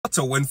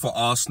What a win for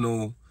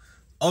Arsenal.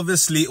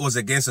 Obviously, it was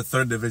against a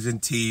third division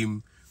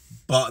team,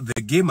 but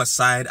the game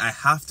aside, I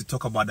have to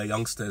talk about the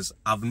youngsters.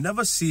 I've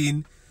never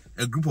seen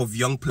a group of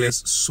young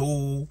players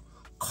so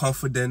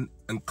confident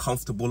and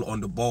comfortable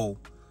on the ball.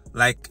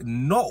 Like,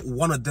 not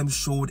one of them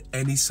showed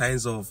any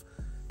signs of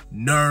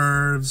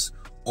nerves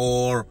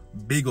or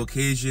big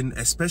occasion,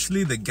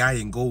 especially the guy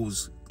in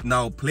goals.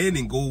 Now, playing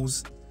in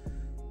goals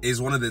is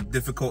one of the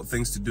difficult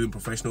things to do in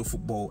professional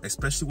football,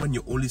 especially when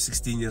you're only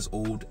 16 years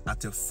old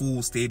at a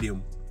full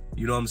stadium.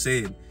 You know what I'm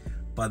saying?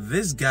 But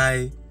this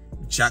guy,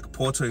 Jack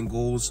Porter in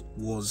goals,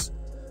 was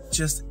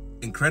just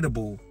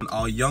incredible.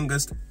 Our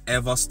youngest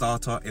ever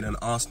starter in an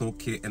Arsenal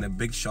kit, and a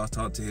big shout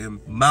out to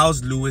him,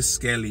 Myles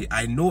Skelly.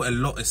 I know a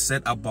lot is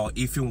said about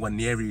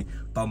Nwanaeri,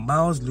 but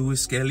Myles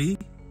Skelly,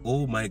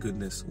 oh my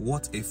goodness,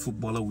 what a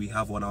footballer we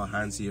have on our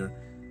hands here.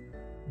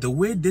 The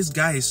way this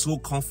guy is so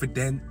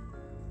confident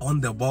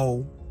on the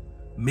ball,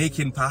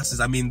 making passes.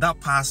 I mean, that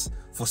pass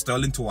for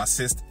Sterling to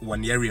assist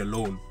Nwanaeri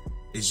alone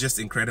is just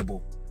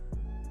incredible.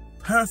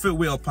 Perfect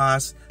way of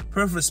pass,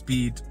 perfect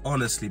speed.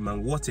 Honestly,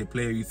 man, what a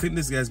player. You think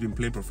this guy's been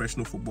playing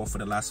professional football for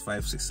the last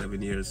 5, 6,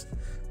 7 years.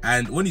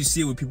 And when you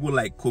see it with people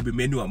like Kobe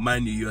Menu at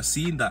Man U, you're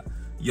seeing that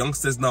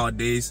youngsters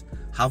nowadays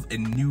have a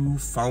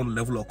newfound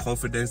level of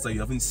confidence that you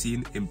haven't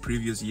seen in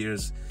previous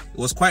years. It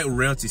was quite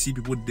rare to see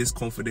people this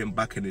confident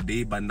back in the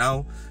day, but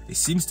now it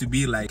seems to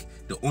be like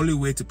the only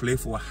way to play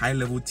for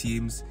high-level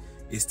teams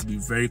is to be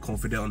very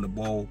confident on the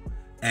ball.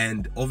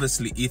 And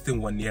obviously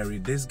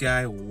Nwanaeri, this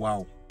guy,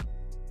 wow.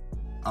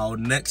 Our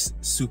next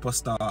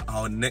superstar,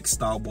 our next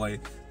star boy.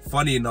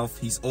 Funny enough,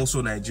 he's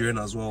also Nigerian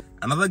as well.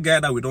 Another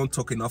guy that we don't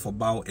talk enough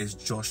about is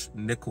Josh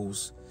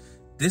Nichols.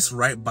 This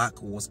right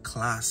back was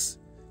class.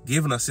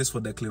 Gave an assist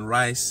for Declan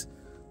Rice.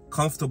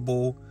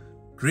 Comfortable,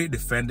 great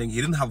defending. He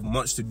didn't have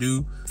much to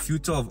do.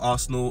 Future of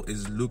Arsenal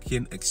is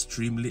looking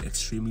extremely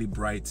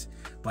bright.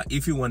 But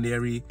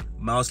Nwanaeri,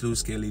 Myles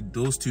Skelly,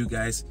 those two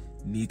guys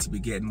need to be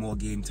getting more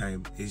game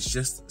time. It's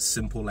just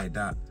simple like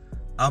that.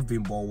 I've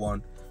been Ball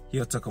One.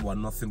 Here to talk about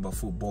nothing but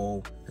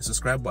football. The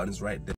subscribe button is right there.